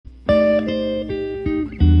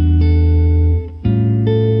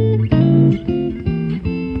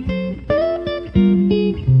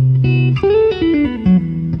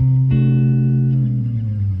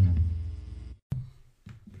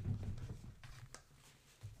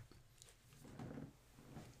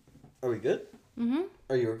Are we good? Mm-hmm.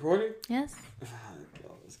 Are you recording? Yes. I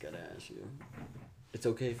always gotta ask you. It's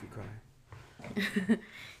okay if you cry.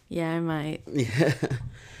 Yeah, I might. Yeah.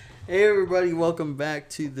 Hey everybody, welcome back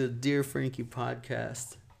to the Dear Frankie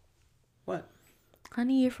podcast. What?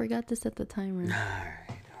 Honey, you forgot to set the timer.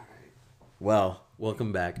 Alright. Well,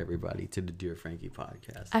 welcome back everybody to the Dear Frankie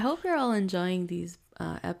podcast. I hope you're all enjoying these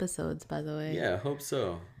episodes, by the way. Yeah, I hope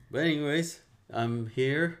so. But anyways, I'm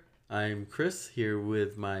here. I'm Chris, here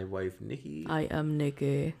with my wife Nikki. I am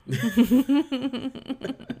Nikki.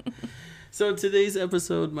 So today's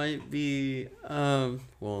episode might be,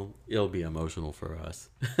 well, it'll be emotional for us.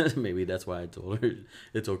 Maybe that's why I told her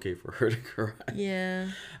it's okay for her to cry. Yeah.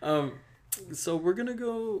 So we're going to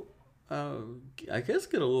go, I guess,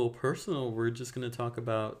 get a little personal. We're just going to talk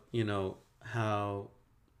about, how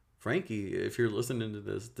Frankie, if you're listening to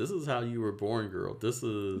this is how you were born, girl. This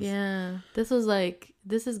is... Yeah. This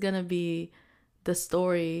is going to be the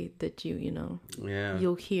story that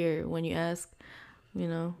you'll hear when you ask,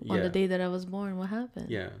 on the day that I was born, what happened?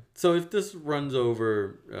 Yeah. So if this runs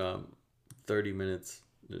over 30 minutes,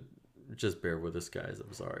 just bear with us, guys.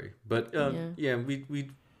 I'm sorry. But we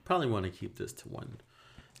probably want to keep this to one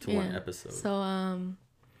episode. So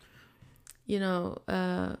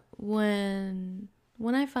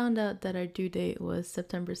when I found out that our due date was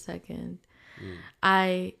September 2nd,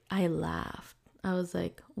 I laughed. I was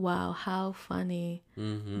like, wow, how funny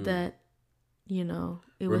that it was.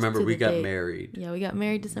 Remember, we got date. married. Yeah, we got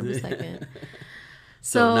married December 2nd.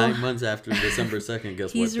 So 9 months after December 2nd, guess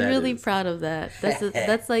what? He's really proud of that.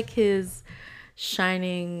 That's like his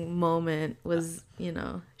shining moment was,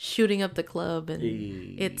 shooting up the club and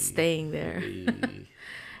it's staying there.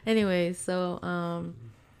 Anyway, so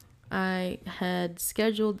I had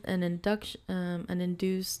scheduled an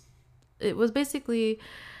induced. It was basically,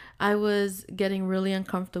 I was getting really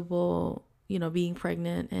uncomfortable, being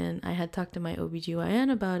pregnant, and I had talked to my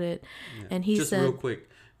OBGYN about it, and he said... Just real quick,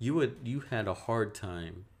 you had a hard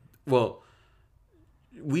time. Well,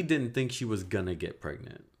 we didn't think she was gonna get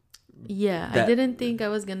pregnant. Yeah, I didn't think I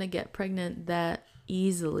was gonna get pregnant that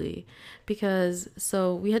easily, because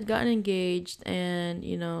so we had gotten engaged, and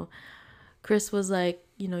Chris was like,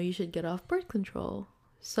 you should get off birth control.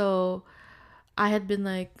 So I had been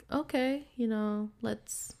like, okay,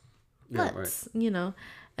 let's, right.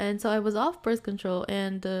 And so I was off birth control,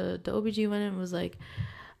 and the OBGYN was like,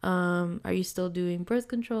 are you still doing birth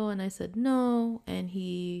control? And I said no, and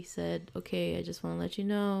he said, okay, I just want to let you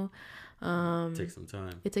know, it takes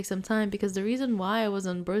some time, because the reason why I was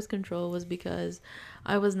on birth control was because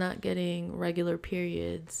I was not getting regular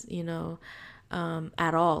periods,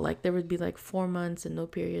 at all. Like there would be like 4 months and no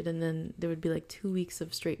period, and then there would be like 2 weeks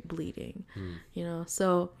of straight bleeding,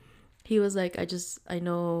 so he was like, I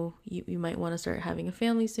know you might want to start having a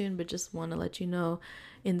family soon, but just want to let you know,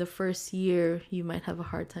 in the first year you might have a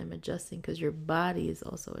hard time adjusting because your body is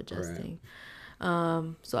also adjusting.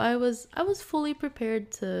 Right. So I was fully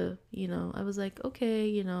prepared to, I was like,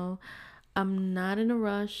 okay, I'm not in a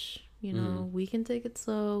rush, we can take it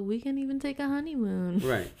slow, we can even take a honeymoon.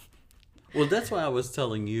 Right. Well, that's why I was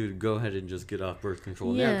telling you to go ahead and just get off birth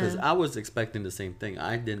control now, because I was expecting the same thing.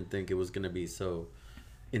 I didn't think it was going to be so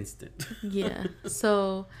instant. Yeah.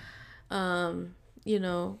 So, we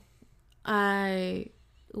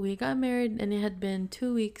got married, and it had been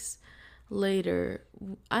 2 weeks later.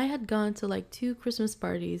 I had gone to like 2 Christmas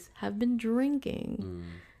parties, have been drinking,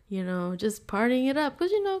 just partying it up.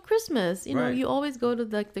 Because, Christmas, right. You always go to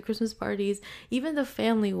like the Christmas parties, even the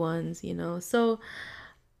family ones, So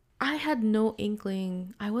I had no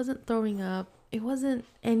inkling. I wasn't throwing up. It wasn't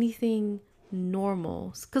anything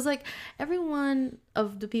normal, because like every one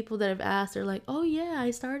of the people that I've asked are like, oh yeah,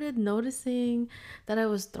 I started noticing that I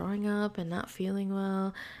was throwing up and not feeling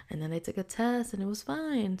well, and then I took a test and it was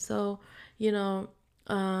fine. So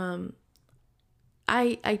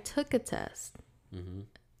I took a test,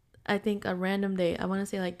 I think a random day, I want to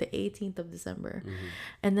say like the 18th of December,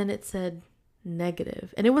 and then it said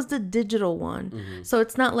negative, and it was the digital one. So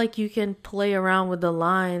it's not like you can play around with the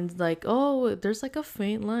lines like, oh, there's like a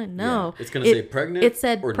faint line. No, it's gonna say pregnant. It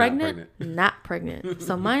said pregnant, not pregnant.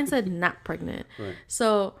 So mine said not pregnant. Right.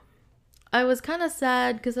 So I was kind of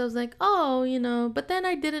sad, because I was like, oh, but then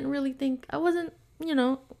I didn't really think, I wasn't,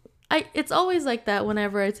 it's always like that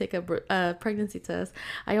whenever I take a pregnancy test.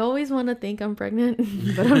 I always want to think I'm pregnant,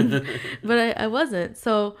 but I wasn't.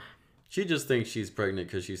 So she just thinks she's pregnant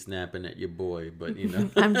because she's snapping at your boy, but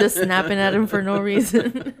I'm just snapping at him for no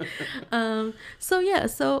reason.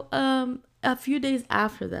 So a few days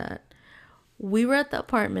after that, we were at the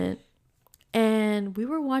apartment, and we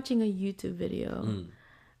were watching a YouTube video,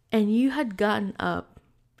 and you had gotten up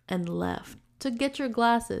and left. to get your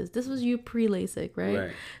glasses. This was you pre-LASIK, right?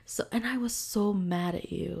 Right. So, and I was so mad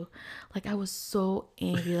at you. Like, I was so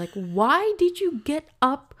angry. Like, why did you get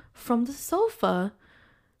up from the sofa?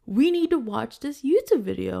 We need to watch this YouTube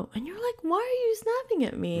video. And you're like, why are you snapping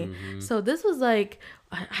at me? So this was like,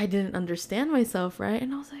 I didn't understand myself, right?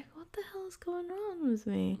 And I was like, what the hell is going on with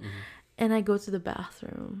me? And I go to the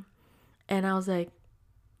bathroom and I was like,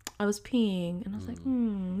 I was peeing and I was like,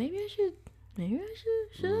 maybe I should,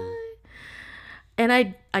 should I?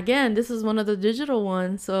 And again, this is one of the digital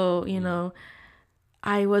ones. So, you know,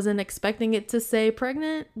 I wasn't expecting it to say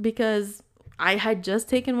pregnant because I had just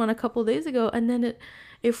taken one a couple days ago, and then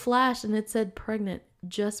it flashed and it said pregnant,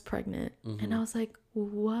 just pregnant. And I was like,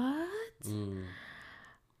 what? And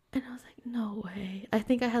I was like, no way. I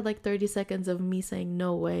think I had like 30 seconds of me saying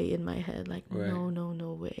no way in my head. Like, no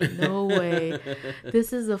way. No way.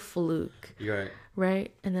 This is a fluke. You're right.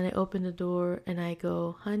 Right? And then I open the door and I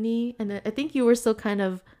go, honey. And I think you were still kind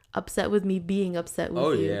of upset with me being upset with you.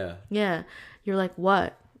 Oh, yeah. Yeah. You're like,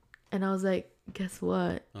 what? And I was like, guess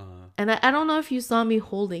what? And I don't know if you saw me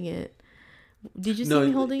holding it. Did you see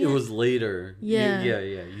me holding it? It was later. Yeah. Yeah.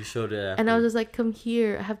 You showed it after. And I was just like, come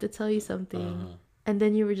here. I have to tell you something. And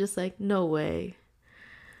then you were just like, no way.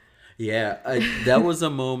 Yeah. That was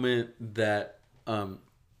a moment that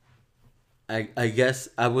I guess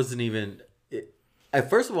I wasn't even...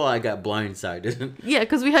 First of all, I got blindsided. Yeah,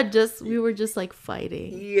 because we were just like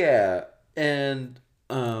fighting. Yeah. And,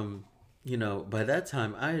 you know, by that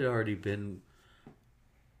time, I had already been...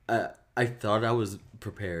 I thought I was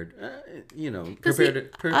prepared, you know,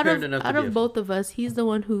 prepared enough. Out of both of us, he's the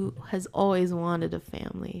one who has always wanted a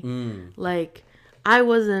family. Like, I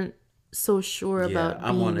wasn't so sure about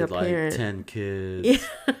being a parent. I wanted like 10 kids,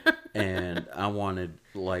 and I wanted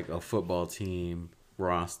like a football team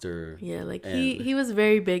roster. Yeah, like he was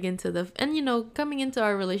very big into and you know, coming into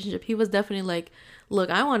our relationship, he was definitely like, look,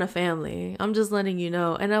 I want a family. I'm just letting you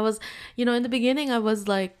know. And I was, you know, in the beginning I was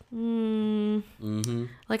like,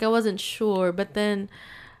 like I wasn't sure. But then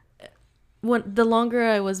the longer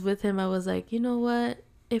I was with him, I was like, you know what?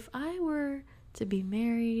 If I were to be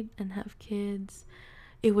married and have kids,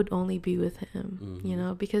 it would only be with him, you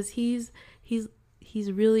know, because he's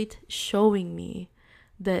really showing me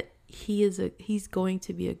that he's going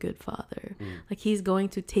to be a good father. Like, he's going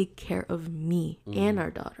to take care of me and our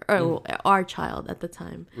daughter, or our child at the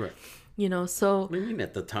time. Right. You know, so... What do you mean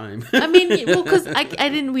at the time? I mean, well, because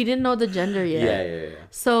we didn't know the gender yet. Yeah.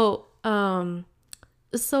 So,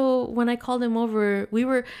 so when I called him over, we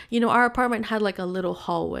were, you know, our apartment had like a little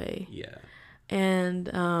hallway. Yeah.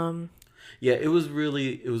 And, yeah, it was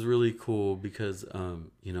really cool because,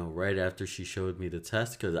 you know, right after she showed me the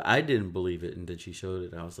test, because I didn't believe it, and then she showed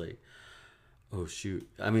it, I was like, oh, shoot.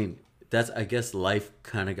 I mean, I guess life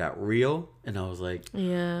kind of got real, and I was like,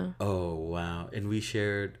 yeah. Oh, wow. And we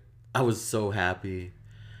shared, I was so happy.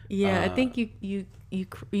 Yeah, I think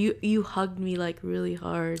you hugged me like really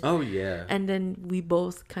hard. Oh yeah. And then we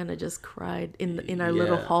both kind of just cried in our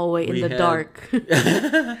little hallway in the dark.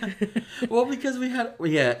 Well, because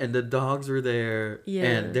and the dogs were there. Yeah.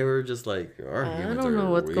 And they were just like, I don't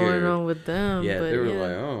know what's going on with them. Yeah, they were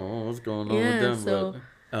like, oh, what's going on with them? So,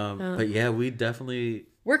 but yeah, we definitely...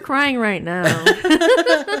 We're crying right now.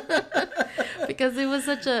 Because it was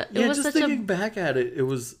such a thinking back at it, it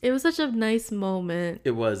was such a nice moment.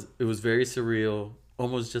 It was very surreal,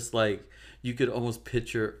 almost just like you could almost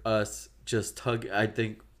picture us just I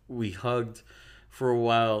think we hugged for a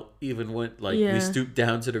while, even when we stooped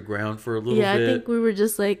down to the ground for a little bit. Yeah, I think we were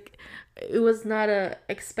just like, it was not a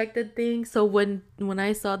expected thing. So when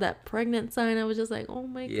I saw that pregnant sign, I was just like, oh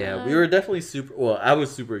my god. Yeah, we were definitely I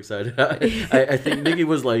was super excited. I think Nikki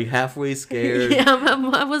was like halfway scared. Yeah,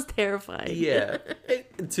 I was terrified. Yeah,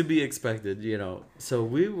 to be expected, you know. So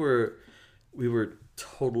we were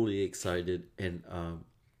totally excited, and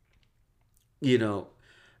you know,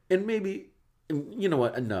 and maybe, you know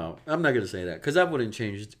what? No, I'm not gonna say that, because I wouldn't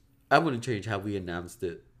change how we announced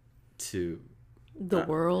it to the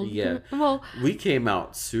world. Yeah. Well, we came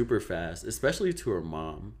out super fast, especially to her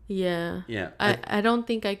mom. Yeah. Yeah. I don't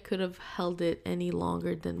think I could have held it any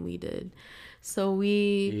longer than we did. So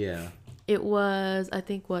it was, I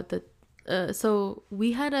think so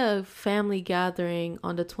we had a family gathering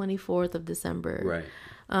on the 24th of December.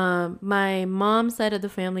 Right. My mom's side of the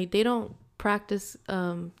family, they don't practice,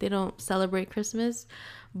 they don't celebrate Christmas,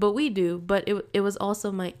 but we do. But it was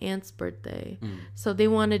also my aunt's birthday. So they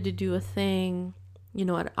wanted to do a thing, you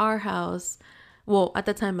know, at our house. Well, at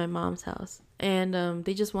the time, my mom's house. And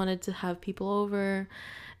they just wanted to have people over.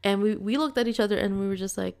 And we looked at each other and we were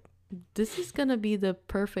just like, this is going to be the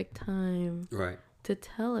perfect time. Right. to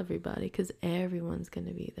tell everybody because everyone's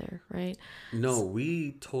gonna be there, right? No,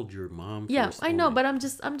 we told your mom Yeah, first. I know, only. but I'm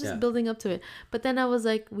just building up to it. But then I was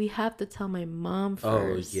like, we have to tell my mom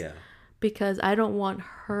first. Oh, yeah. Because I don't want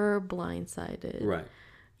her blindsided. Right.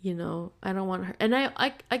 You know, I don't want her. And I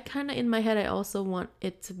kind of, in my head, I also want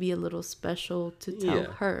it to be a little special to tell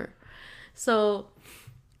her. So,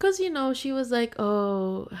 because, you know, she was like,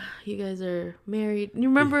 oh, you guys are married. You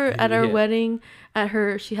remember at our wedding,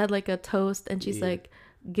 she had like a toast and she's like,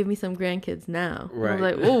 give me some grandkids now. Right. And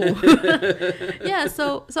I was like, oh. Yeah,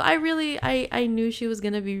 so I knew she was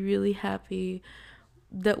going to be really happy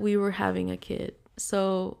that we were having a kid.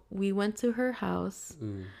 So we went to her house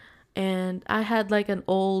and I had like an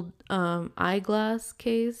old eyeglass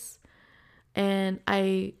case and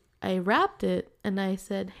I wrapped it and I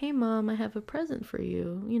said, hey mom, I have a present for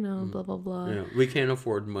you, you know, blah blah blah. Yeah, we can't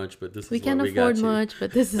afford much, but this is what we got you. We can't afford much,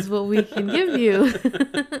 but this is what we can give you.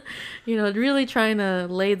 You know, really trying to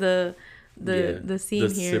lay the scene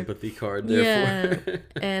the here. Sympathy card there for her.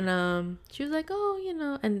 And she was like, oh, you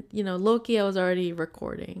know, and you know, low-key I was already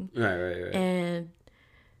recording. Right. And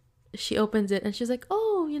she opens it and she's like,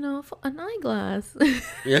 oh, you know, an eyeglass.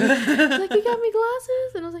 Yeah. She's like, you got me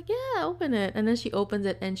glasses? And I was like, yeah, open it. And then she opens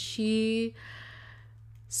it and she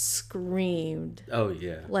screamed. Oh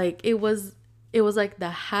yeah. Like it was like the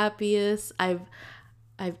happiest I've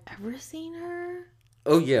ever seen her.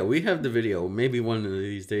 Oh yeah, we have the video. Maybe one of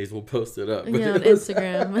these days we'll post it up. Yeah, on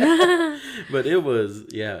Instagram. But it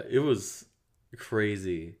was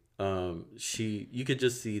crazy. You could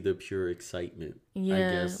just see the pure excitement. Yeah, I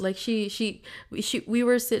guess. like she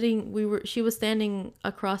was standing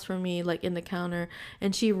across from me, like in the counter,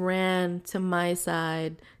 and she ran to my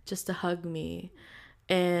side just to hug me,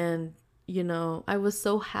 and you know, I was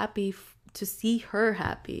so happy to see her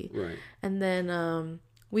happy. Right. And then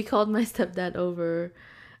we called my stepdad over,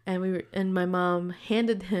 and my mom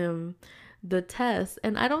handed him the test,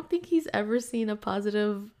 and I don't think he's ever seen a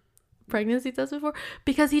positive pregnancy test before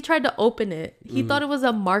because he tried to open it. He thought it was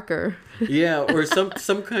a marker. Yeah, or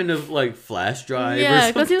some kind of like flash drive.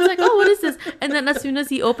 Yeah, because he was like, "Oh, what is this?" And then as soon as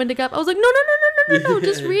he opened it up, I was like, "No,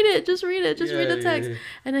 just read it, just read the text." Yeah.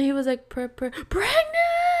 And then he was like, "Pregnant."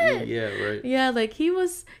 Yeah, right. Yeah, like he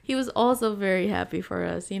was also very happy for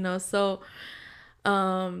us, you know. So,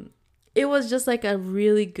 it was just like a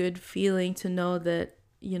really good feeling to know that,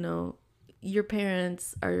 you know, your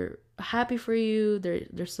parents are happy for you,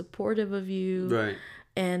 they're supportive of you, right?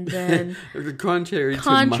 And then contrary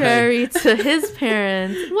to his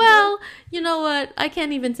parents, well, you know what, I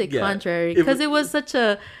can't even say contrary because it was such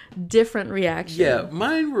a different reaction. Yeah,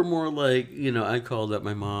 mine were more like, you know, I called up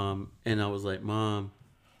my mom and I was like, Mom,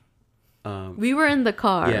 we were in the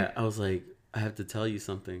car. Yeah, I was like, I have to tell you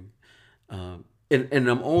something, and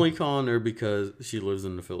I'm only calling her because she lives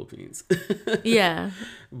in the Philippines. Yeah,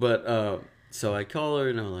 but so I call her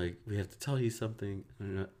and I'm like, we have to tell you something.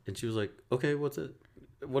 And she was like, okay, what's it?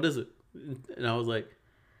 What is it? And I was like,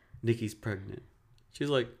 Nikki's pregnant. She's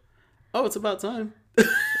like, oh, it's about time.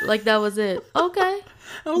 Like that was it. Okay.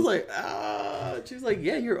 I was like, She's like,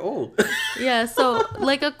 yeah, you're old. Yeah. So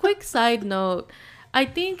like a quick side note, I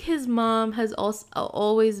think his mom has also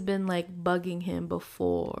always been like bugging him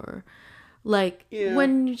before. Like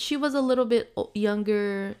when she was a little bit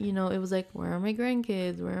younger, you know, it was like, where are my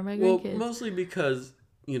grandkids? Well, mostly because,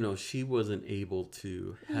 you know, she wasn't able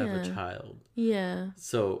to have a child. Yeah.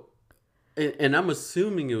 So, and I'm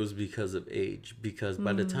assuming it was because of age, because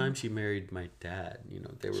by the time she married my dad, you know,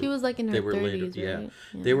 she was like in her 30s, later, right? Yeah.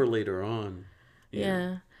 They were later on.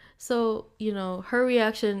 Yeah. So, you know, her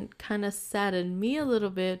reaction kind of saddened me a little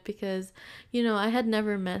bit because, you know, I had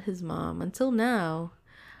never met his mom until now.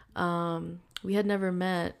 We had never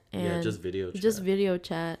met, and just video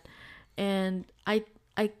chat, and I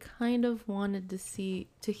kind of wanted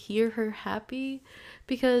to hear her happy,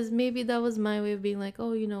 because maybe that was my way of being like,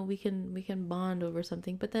 oh, you know, we can bond over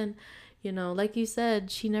something. But then, you know, like you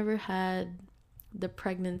said, she never had the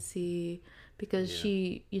pregnancy because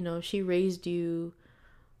she, you know, she raised you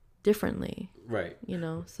differently, right? You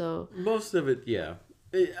know, so most of it,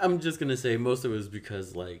 I'm just gonna say most of it is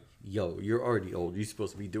because, like, yo, you're already old. You're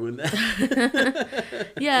supposed to be doing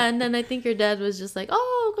that. Yeah, and then I think your dad was just like,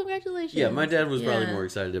 oh, congratulations. Yeah, my dad was probably more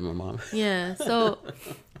excited than my mom. Yeah, so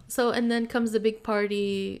and then comes the big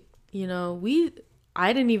party. You know,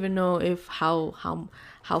 I didn't even know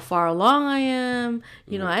how far along I am.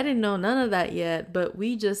 You know, I didn't know none of that yet. But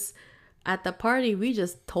we just, at the party, we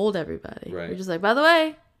just told everybody. Right. We're just like, by the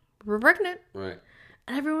way, we're pregnant. Right.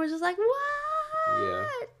 And everyone was just like, what? Yeah.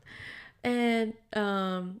 And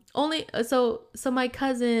so my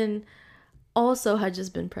cousin also had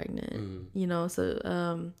just been pregnant, you know,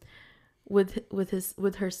 so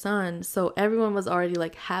with her son, so everyone was already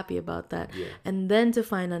like happy about that. Yeah. And then to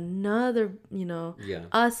find another, Yeah.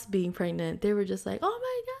 us being pregnant, they were just like, oh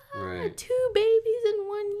my god, Right. 2 babies in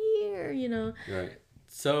 1 year. Right.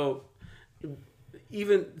 So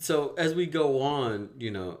as we go on,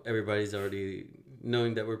 everybody's already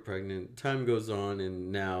knowing that we're pregnant. Time goes on,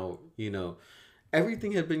 and now,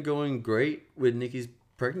 everything had been going great with Nikki's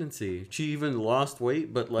pregnancy. She even lost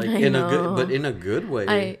weight, but like in a good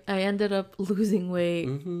way. I ended up losing weight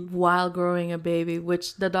while growing a baby,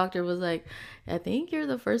 which the doctor was like, I think you're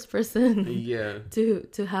the first person Yeah.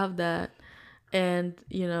 to have that. And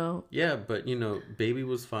Yeah, but baby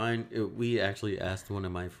was fine. We actually asked one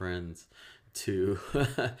of my friends to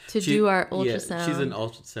do our ultrasound. Yeah, she's an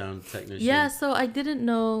ultrasound technician. Yeah, so I didn't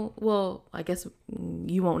know. Well, I guess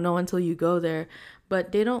you won't know until you go there,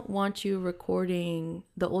 but they don't want you recording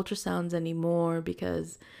the ultrasounds anymore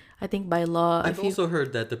because I think by law. I've also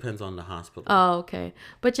heard that depends on the hospital. Oh, okay.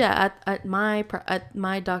 But yeah, at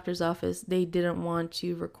my doctor's office, they didn't want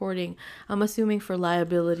you recording. I'm assuming for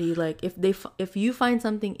liability, like if you find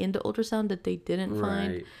something in the ultrasound that they didn't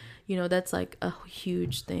find, that's like a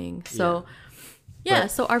huge thing. So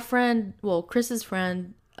so our friend, Chris's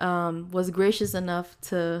friend, was gracious enough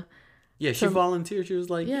to. Yeah, she volunteered. She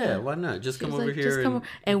was like, yeah, why not? Just come over here.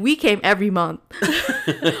 And we came every month.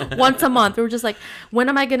 Once a month. We were just like, when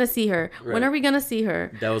am I going to see her? Right. When are we going to see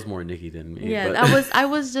her? That was more Nikki than me. Yeah, I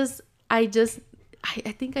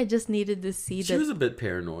think I just needed to see that. She was a bit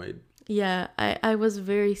paranoid. Yeah, I was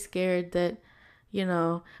very scared that,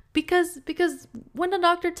 because when the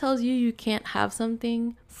doctor tells you can't have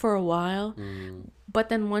something for a while, but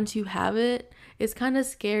then once you have it, it's kind of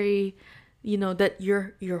scary. That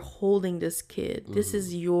you're holding this kid. This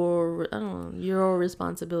is your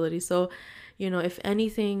responsibility. So, if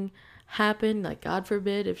anything happened, like God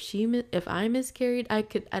forbid, if I miscarried,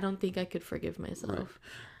 I don't think I could forgive myself.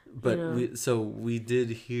 Right. But we did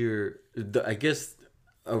hear, I guess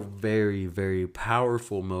a very, very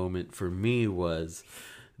powerful moment for me was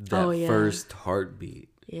that first heartbeat.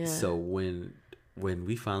 Yeah. So when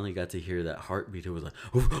we finally got to hear that heartbeat, it was like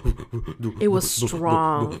it was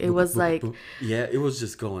strong. It was like it was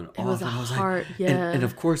just going off. It was a heart, like, and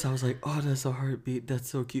of course I was like, oh, that's a heartbeat. That's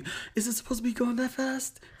so cute. Is it supposed to be going that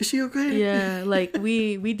fast? Is she okay? Yeah, like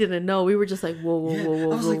we didn't know. We were just like,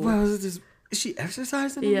 whoa. I was like, wow, is she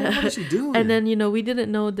exercising? Yeah. What is she doing? And then we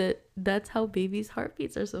didn't know that that's how babies'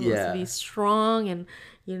 heartbeats are supposed to be strong and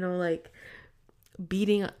like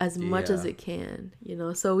beating as much as it can.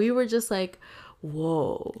 So we were just like,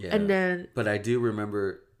 whoa. Yeah. And then but I do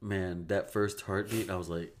remember, man, that first heartbeat, I was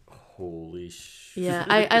like, holy shit. Yeah,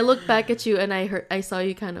 I looked back at you and I saw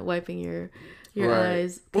you kind of wiping your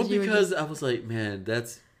eyes. Well, because I was like, man,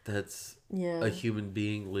 that's a human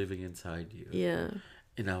being living inside you. Yeah.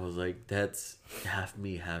 And I was like, that's half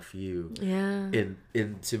me, half you. Yeah.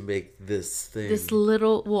 And to make this thing. This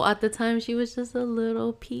little, at the time she was just a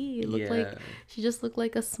little pea. She just looked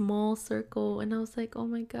like a small circle. And I was like, oh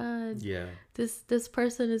my God. Yeah. This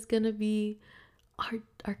person is going to be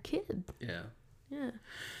our kid. Yeah. Yeah.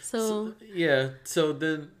 So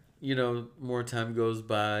then, more time goes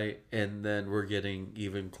by and then we're getting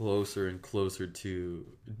even closer and closer to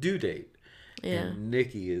due date. Yeah. And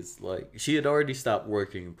Nikki is like, she had already stopped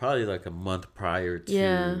working probably like a month prior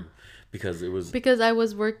to, because I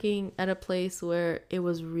was working at a place where it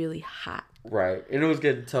was really hot. Right. And it was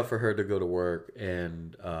getting tough for her to go to work.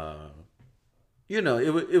 And,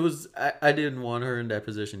 it was, I didn't want her in that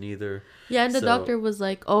position either. Yeah. And the doctor was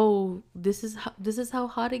like, oh, this is how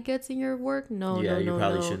hot it gets in your work. No, you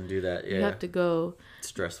probably shouldn't do that. Yeah. You have to go. It's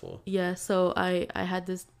stressful. Yeah. So I had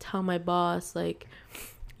to tell my boss, like,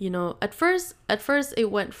 at first it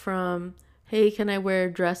went from, hey, can I wear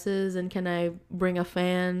dresses and can I bring a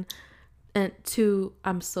fan, and to,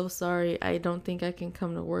 I'm so sorry, I don't think I can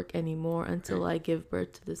come to work anymore until I give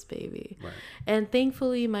birth to this baby. Right. And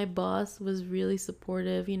thankfully my boss was really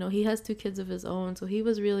supportive. He has 2 kids of his own, so he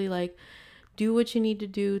was really like, do what you need to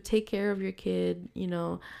do, take care of your kid.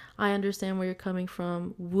 I understand where you're coming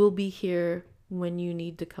from. We'll be here when you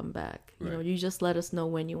need to come back. You just let us know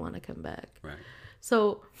when you want to come back. Right.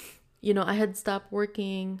 So, I had stopped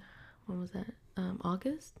working, when was that?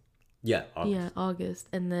 August? Yeah, August. Yeah, August.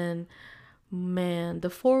 And then, man,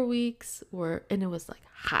 the 4 weeks were, and it was like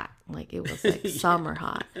hot. Like, it was like summer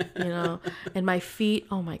hot, And my feet,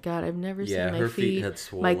 oh my God, I've never seen my her feet had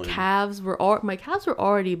swollen. My calves were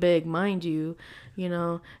already big, mind you,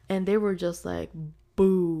 and they were just like,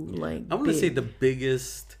 boo, like I want to say the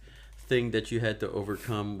biggest thing that you had to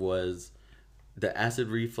overcome was the acid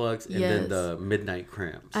reflux and Yes. then the midnight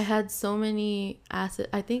cramps. I had so many acid.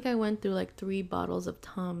 I think I went through like 3 bottles of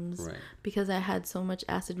Tums Right. because I had so much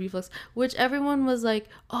acid reflux, which everyone was like,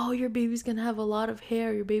 "Oh, your baby's gonna have a lot of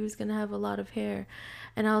hair. Your baby's gonna have a lot of hair,"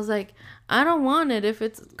 and I was like, "I don't want it if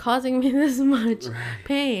it's causing me this much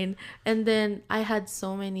pain." And then I had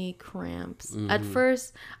so many cramps. At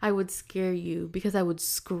first, I would scare you because I would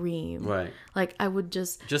scream. Right. Like I would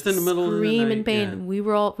just in the middle of the scream in night, pain. yeah. We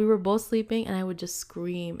were both sleeping, and I would just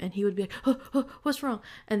scream, and he would be like, oh, "What's wrong?"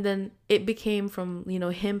 And then it became from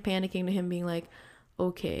him panicking to him being like,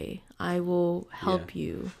 "Okay, I will help Yeah.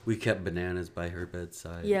 you." We kept bananas by her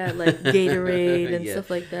bedside. Yeah, like Gatorade and Yeah. stuff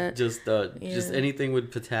like that. Just Yeah. anything with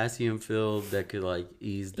potassium filled that could like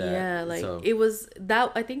ease that. Yeah, like So, it was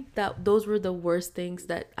that. I think that those were the worst things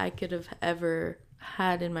that I could have ever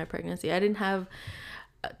had in my pregnancy. I didn't have,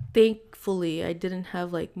 thankfully, I didn't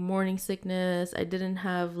have like morning sickness. I didn't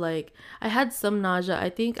have like, I had some nausea. I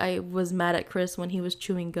think I was mad at Chris when he was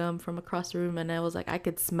chewing gum from across the room, and I was like, I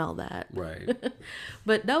could smell that. right.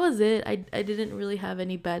 But that was it. I didn't really have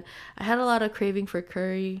any bad. I had a lot of craving for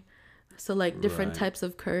curry. So like different Right. types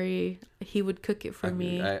of curry. He would cook it for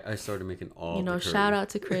me. I started making all You know, the curry. shout out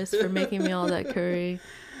to Chris for making me all that curry.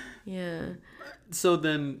 Yeah. So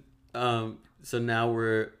then, so now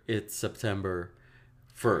it's September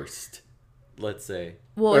 1st, let's say.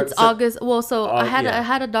 Well, Or it's August. Well, so I yeah.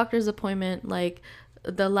 had a doctor's appointment like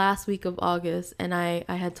the last week of August, and I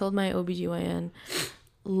had told my OBGYN,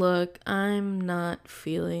 "Look, I'm not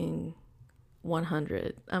feeling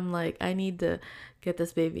 100. I'm like, I need to get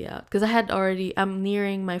this baby out because I'm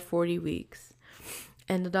nearing my 40 weeks."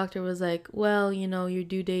 And the doctor was like, "Well, your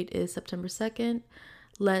due date is September 2nd.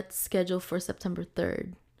 Let's schedule for September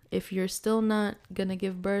 3rd. If you're still not going to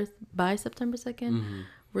give birth by September 2nd,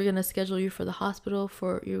 we're going to schedule you for the hospital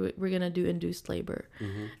we're going to do induced labor."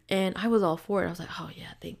 And I was all for it. I was like, "Oh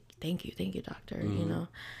yeah, thank you, doctor,"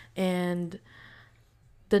 And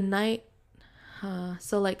the night,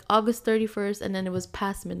 so like August 31st, and then it was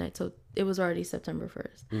past midnight, so it was already September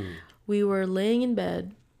 1st. We were laying in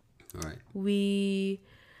bed. All right. We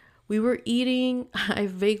were eating, I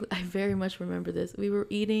very much remember this. We were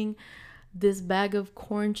eating this bag of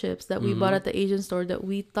corn chips that we bought at the Asian store that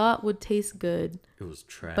we thought would taste good, It was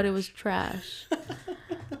trash. but it was trash.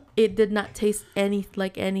 It did not taste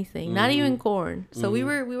like anything, not even corn. So we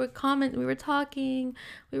were talking,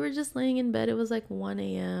 we were just laying in bed. It was like 1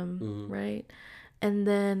 a.m. Right? And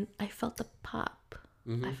then I felt a pop.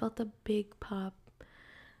 I felt a big pop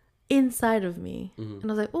inside of me. And I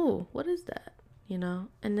was like, "Oh, what is that?"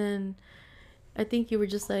 And then I think you were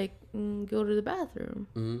just like, "Go to the bathroom."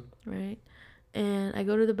 Right? And I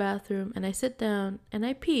go to the bathroom and I sit down and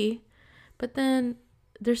I pee, but then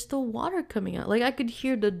there's still water coming out. Like I could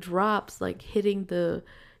hear the drops like hitting the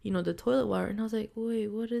toilet water, and I was like, "Wait,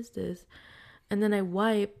 what is this?" And then I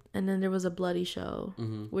wiped, and then there was a bloody show,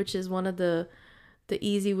 which is one of the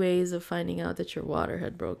easy ways of finding out that your water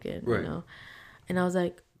had broken. Right. And I was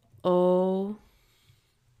like, "Oh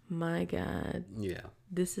my God, Yeah.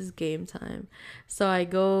 this is game time." So I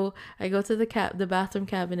go to the bathroom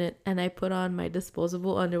cabinet, and I put on my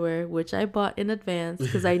disposable underwear, which I bought in advance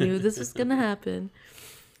because I knew this was gonna happen.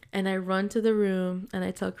 And I run to the room and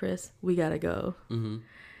I tell Chris, "We gotta go."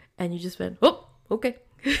 And you just went, "Oh, okay."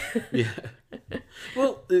 Yeah.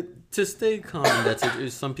 Well, to stay calm,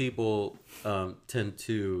 some people tend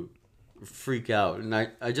to freak out, and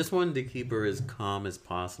I just wanted to keep her as calm as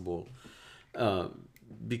possible,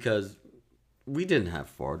 because we didn't have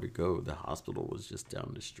far to go. The hospital was just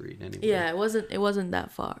down the street anyway. Yeah, it wasn't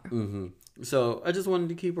that far. So I just wanted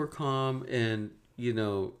to keep her calm and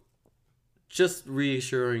just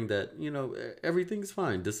reassuring that everything's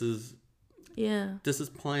fine. This is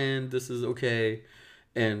planned. This is okay.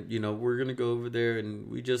 And we're gonna go over there, and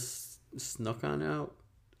we just snuck on out.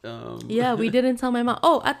 Yeah, we didn't tell my mom.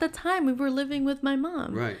 Oh, at the time we were living with my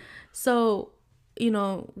mom. Right. So,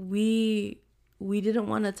 we didn't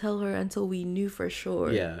want to tell her until we knew for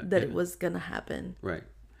sure that it was gonna happen. Right.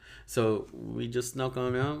 So we just snuck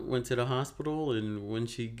on out, went to the hospital, and when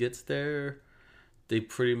she gets there, they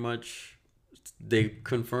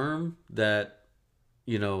confirm that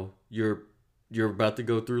you're about to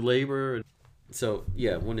go through labor. So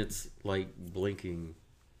yeah, when it's like blinking,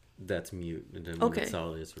 that's mute, and then when it's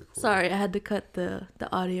solid, it's recording. Sorry, I had to cut the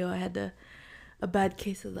audio. I had a bad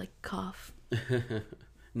case of like cough.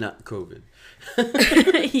 Not COVID.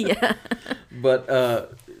 Yeah.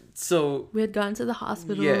 But so we had gone to the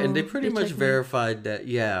hospital. Yeah, and they pretty much verified that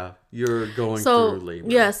you're going through labor.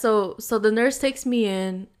 Yeah, so the nurse takes me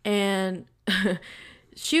in, and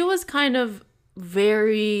she was kind of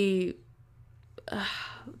very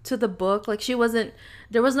to the book. Like there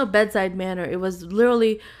was no bedside manner. It was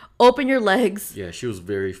literally open your legs. Yeah, she was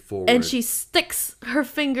very forward. And she sticks her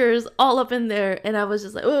fingers all up in there. And I was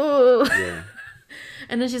just like, oh. Yeah.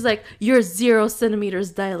 And then she's like, you're 0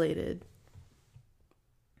 centimeters dilated.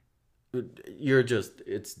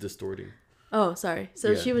 It's distorting. Oh, sorry.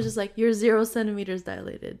 So she was just like, you're 0 centimeters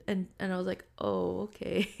dilated. And I was like, oh,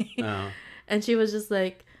 okay. Uh-huh. And she was just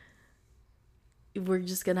like, we're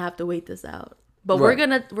just going to have to wait this out. But we're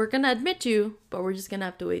gonna admit you, but we're just going to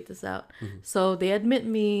have to wait this out. Mm-hmm. So they admit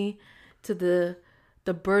me to the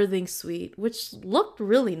birthing suite, which looked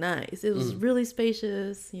really nice. It was really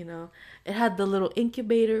spacious, you know. It had the little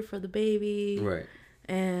incubator for the baby. Right.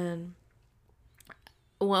 And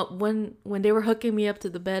when they were hooking me up to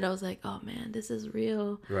the bed, I was like, oh man, this is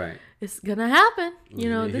real. Right. It's gonna happen. You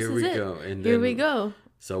know, this is it. Go. And here we go.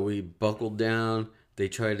 So we buckled down. They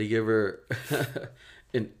tried to give her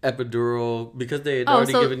an epidural because they had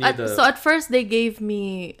already given you So at first they gave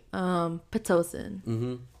me Pitocin.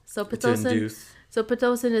 Mm-hmm. So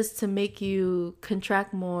Pitocin is to make you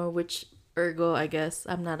contract more, which ergo, I guess,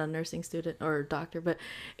 I'm not a nursing student or doctor, but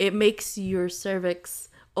it makes your cervix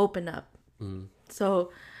open up. Mm.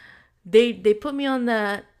 So they put me on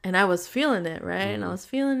that, and I was feeling it, right? Mm. And I was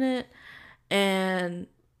feeling it, and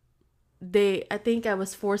I think I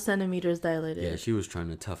was 4 centimeters dilated. Yeah, she was trying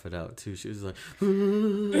to tough it out too. She was like, oh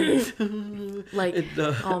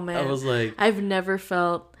man, I was like, I've never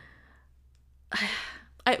felt.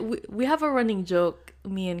 We have a running joke,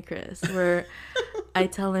 me and Chris, where I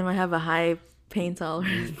tell him I have a high pain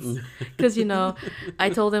tolerance because I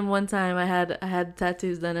told him one time I had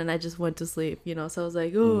tattoos done and I just went to sleep, so I was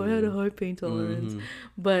like, I had a high pain tolerance.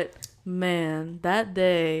 But man, that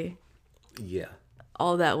day, yeah,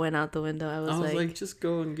 all that went out the window. I was like, just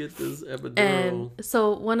go and get this epidural. And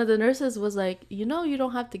so one of the nurses was like, you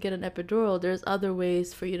don't have to get an epidural. There's other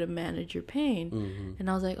ways for you to manage your pain. Mm-hmm. And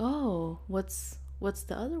I was like, oh, what's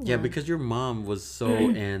the other one? Yeah, because your mom was so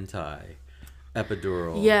anti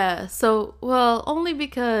epidural. Yeah. So, well, only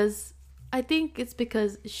because I think it's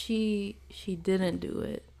because she didn't do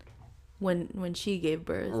it when she gave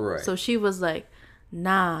birth. Right. So she was like,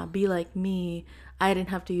 nah, be like me. I didn't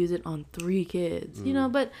have to use it on 3 kids,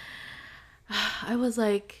 but I was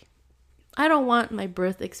like, I don't want my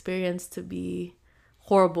birth experience to be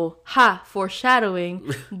horrible.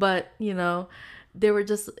 Foreshadowing. But, they're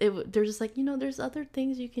just like, there's other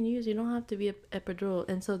things you can use. You don't have to be epidural.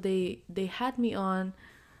 And so they had me on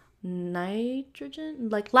nitrogen,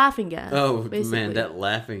 like laughing gas. Oh, basically. Man, that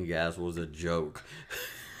laughing gas was a joke.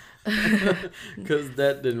 Because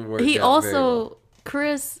that didn't work. He also,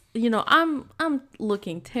 Chris, I'm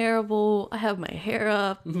looking terrible. I have my hair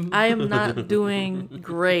up. I am not doing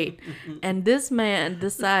great. And this man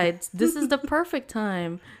decides this is the perfect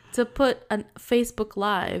time to put a Facebook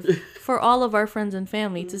Live for all of our friends and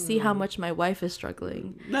family to see how much my wife is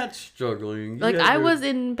struggling. Not struggling. Like, I was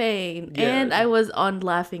in pain and I was on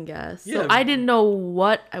laughing gas. So I didn't know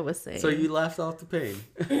what I was saying. So you laughed off the pain.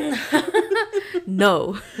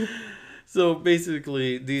 No. So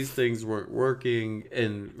basically, these things weren't working,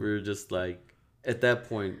 and we were just like, at that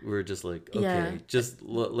point, we were just like, okay, just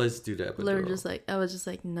let's do that. I was just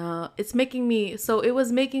like, no. It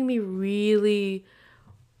was making me really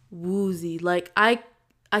woozy. Like, I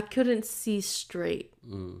couldn't see straight.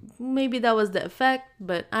 Maybe that was the effect,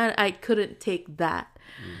 but I couldn't take that.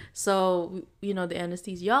 So, the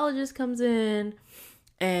anesthesiologist comes in.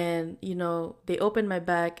 And, they open my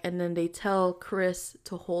back and then they tell Chris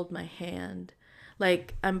to hold my hand.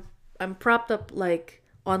 Like, I'm propped up, like,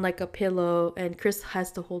 on, like, a pillow, and Chris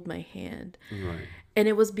has to hold my hand. Right. And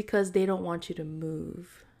it was because they don't want you to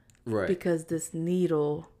move. Right. Because this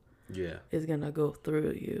needle is going to go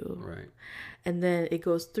through you. Right. And then it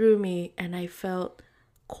goes through me, and I felt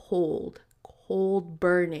cold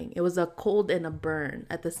burning. It was a cold and a burn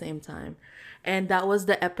at the same time. And that was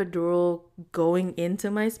the epidural going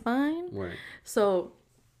into my spine. Right. So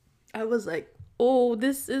I was like, oh,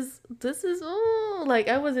 this is, oh, like,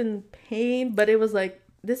 I was in pain, but it was like,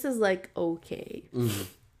 this is like, okay. Mm-hmm.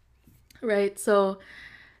 Right. So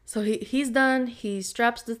he's done. He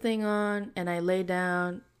straps the thing on, and I lay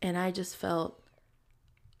down, and I just felt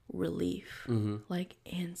relief, like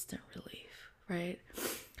instant relief. Right.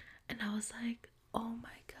 And I was like, oh my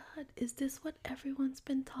God, is this what everyone's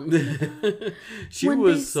been talking about? She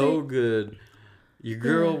was so good. Your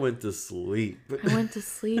girl went to sleep. I went to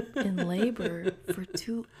sleep in labor for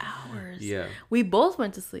 2 hours. Yeah. We both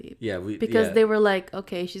went to sleep. Yeah, because they were like,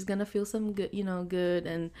 okay, she's gonna feel some good, good,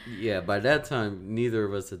 and yeah. By that time, neither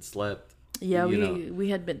of us had slept. Yeah, we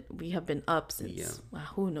have been up since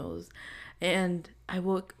who knows, and I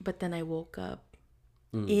woke up.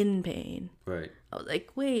 in pain. Right. I was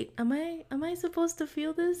like, wait, am I supposed to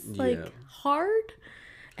feel this like Yeah. hard?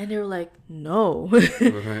 And they were like, no.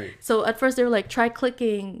 Right. So at first they were like, try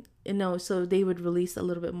clicking, so they would release a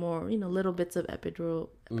little bit more, little bits of epidural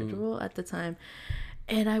at the time.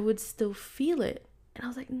 And I would still feel it. And I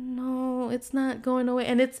was like, no, it's not going away.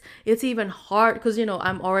 And it's even hard because,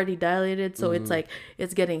 I'm already dilated. So it's like,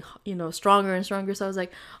 it's getting, stronger and stronger. So I was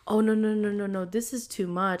like, oh, no. This is too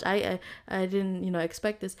much. I didn't,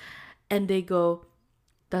 expect this. And they go,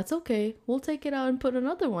 that's okay. We'll take it out and put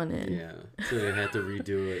another one in. Yeah. So they had to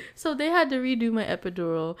redo it. So they had to redo my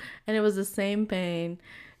epidural. And it was the same pain.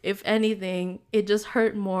 If anything, it just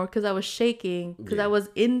hurt more because I was shaking, because I was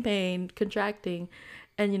in pain, contracting.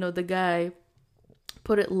 And, the guy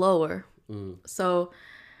put it lower. So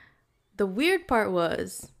the weird part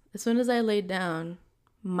was, as soon as I laid down,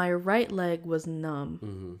 my right leg was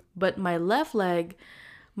numb. But my left leg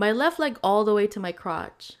all the way to my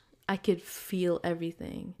crotch, I could feel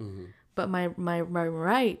everything. But my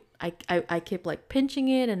right, I kept like pinching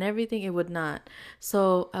it and everything. It would not.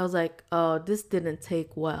 So I was like, oh, this didn't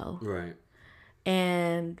take well. Right.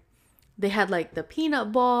 And they had like the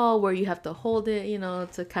peanut ball where you have to hold it,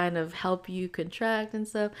 to kind of help you contract and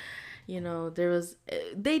stuff.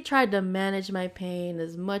 They tried to manage my pain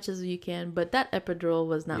as much as you can, but that epidural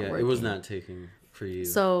was not working. It was not taking for you.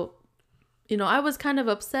 So, I was kind of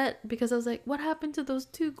upset because I was like, what happened to those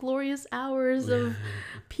 2 glorious hours of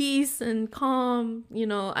peace and calm?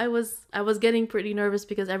 I was getting pretty nervous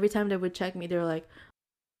because every time they would check me, they were like,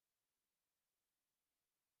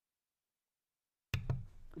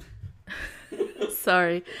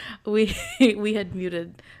 sorry, we had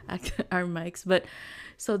muted our mics, but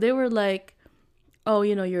so they were like, oh,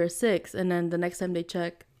 you're a 6, and then the next time they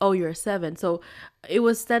check, oh, you're a 7. So it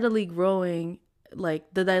was steadily growing,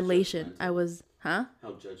 like the dilation. I was, huh?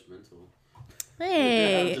 How judgmental.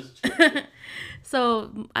 Hey.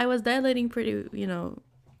 So I was dilating pretty,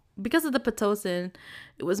 because of the Pitocin,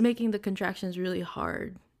 it was making the contractions really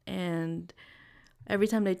hard, and every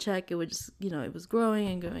time they check, it would just, it was growing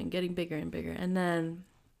and growing, getting bigger and bigger. And then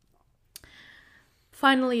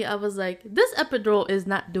finally, I was like, this epidural is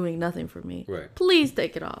not doing nothing for me. Right. Please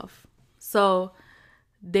take it off. So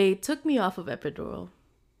they took me off of epidural.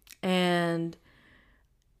 And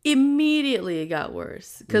immediately it got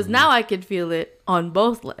worse. Because now I could feel it on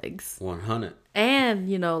both legs. 100. And,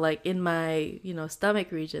 like in my,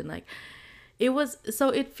 stomach region. Like,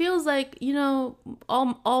 it feels like,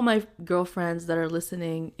 all my girlfriends that are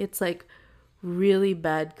listening, it's like really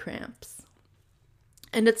bad cramps.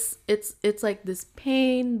 And it's like this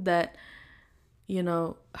pain that,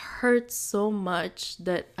 hurts so much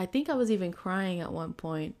that I think I was even crying at one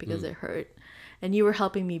point because it hurt. And you were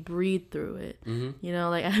helping me breathe through it.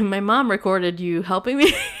 Like my mom recorded you helping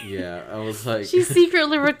me. Yeah, I was like... She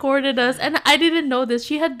secretly recorded us. And I didn't know this.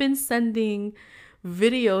 She had been sending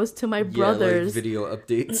videos to my brothers. Like video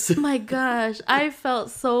updates. My gosh, I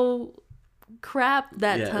felt so crap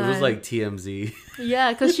that time. It was like TMZ.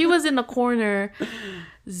 Yeah, because she was in the corner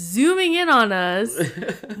zooming in on us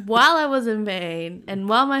while I was in pain, and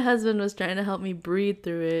while my husband was trying to help me breathe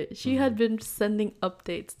through it. She had been sending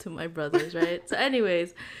updates to my brothers, right? So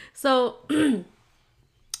anyways,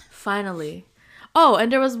 finally. Oh,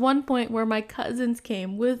 and there was one point where my cousins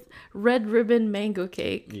came with red ribbon mango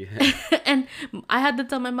cake. Yeah. And I had to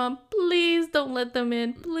tell my mom, please don't let them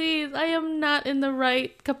in. Please. I am not in the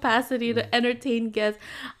right capacity to entertain guests.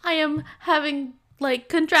 I am having like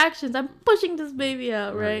contractions. I'm pushing this baby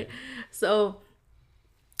out, right? So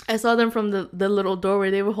I saw them from the little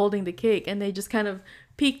doorway. They were holding the cake and they just kind of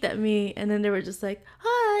peeked at me. And then they were just like,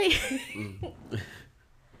 hi.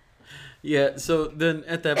 Yeah. So then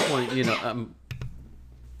at that point,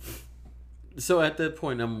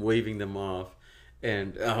 I'm waving them off,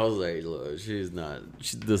 and I was like, look,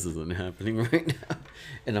 this isn't happening right now.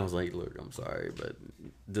 And I was like, look, I'm sorry, but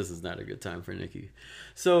this is not a good time for Nikki.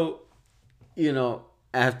 So,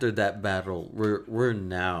 after that battle, we're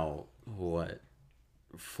now,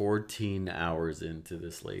 14 hours into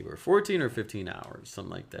this labor, 14 or 15 hours,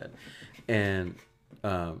 something like that. And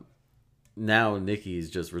now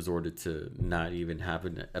Nikki's just resorted to not even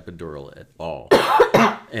having an epidural at all.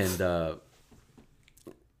 And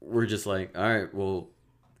we're just like, all right, well,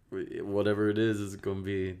 whatever it is going to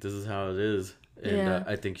be, this is how it is. And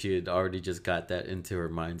I think she had already just got that into her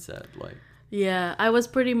mindset. Like, yeah, I was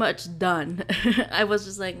pretty much done. I was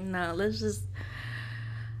just like, nah, let's just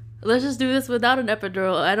do this without an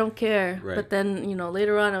epidural. I don't care. Right. But then,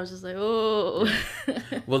 later on, I was just like, oh.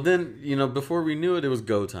 Well, then, before we knew it, it was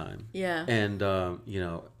go time. Yeah. And,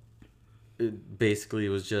 basically it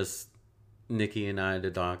was just Nikki and I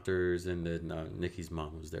to doctors, and then Nikki's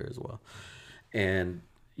mom was there as well. And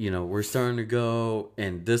we're starting to go,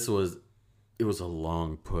 and it was a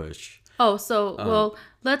long push. Oh, so well,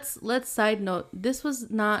 let's side note. This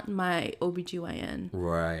was not my OBGYN.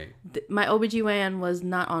 Right. My OBGYN was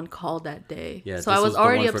not on call that day. Yeah, so this I was was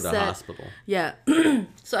already the one upset. for the hospital. Yeah.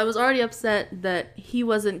 So I was already upset that he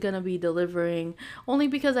wasn't going to be delivering, only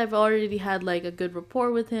because I've already had like a good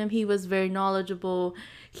rapport with him. He was very knowledgeable.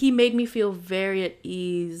 He made me feel very at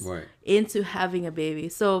ease into having a baby.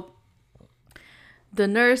 So the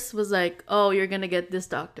nurse was like, "Oh, you're going to get this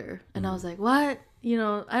doctor." And I was like, "What?"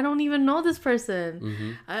 I don't even know this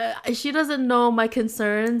person. She doesn't know my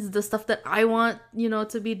concerns, the stuff that I want,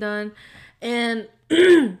 to be done. And,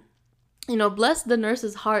 bless the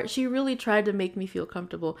nurse's heart. She really tried to make me feel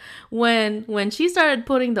comfortable. When she started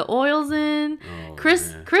putting the oils in,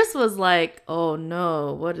 Chris was like, "Oh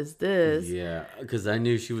no, what is this?" Yeah, because I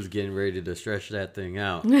knew she was getting ready to stretch that thing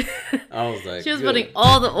out. I was like, she was putting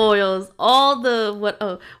all the oils, all the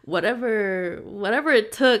whatever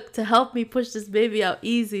it took to help me push this baby out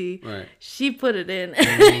easy. Right. She put it in.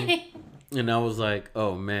 And I was like,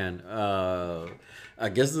 "Oh man, I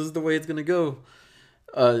guess this is the way it's gonna go."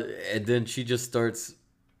 And then she just starts.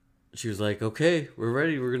 She was like, "Okay, we're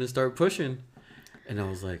ready. We're gonna start pushing." And I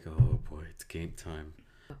was like, "Oh boy, it's game time."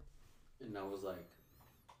 And I was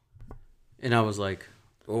like,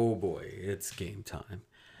 "Oh boy, it's game time."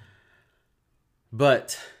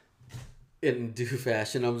 But in due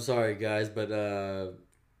fashion, I'm sorry guys, but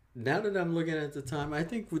now that I'm looking at the time, I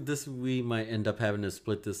think with this we might end up having to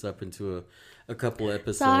split this up into a couple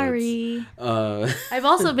episodes. Sorry. I've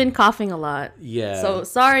also been coughing a lot. Yeah. So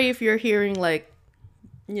sorry if you're hearing like,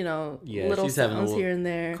 little she's having sounds a little here and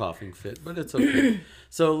there. coughing fit, but it's okay.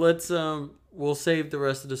 So let's we'll save the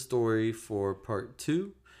rest of the story for part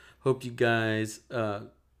 2. Hope you guys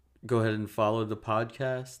go ahead and follow the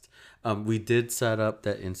podcast. We did set up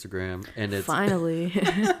that Instagram, and it's finally.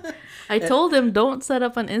 I told him don't set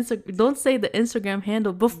up an don't say the Instagram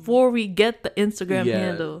handle before we get the Instagram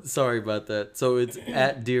handle. Sorry about that. So it's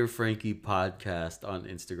at Dear Frankie Podcast on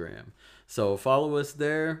Instagram. So follow us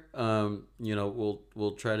there.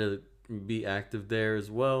 We'll try to be active there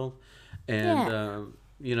as well, and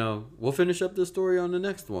we'll finish up the story on the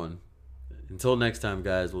next one. Until next time,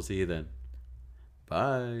 guys. We'll see you then.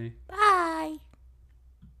 Bye. Bye.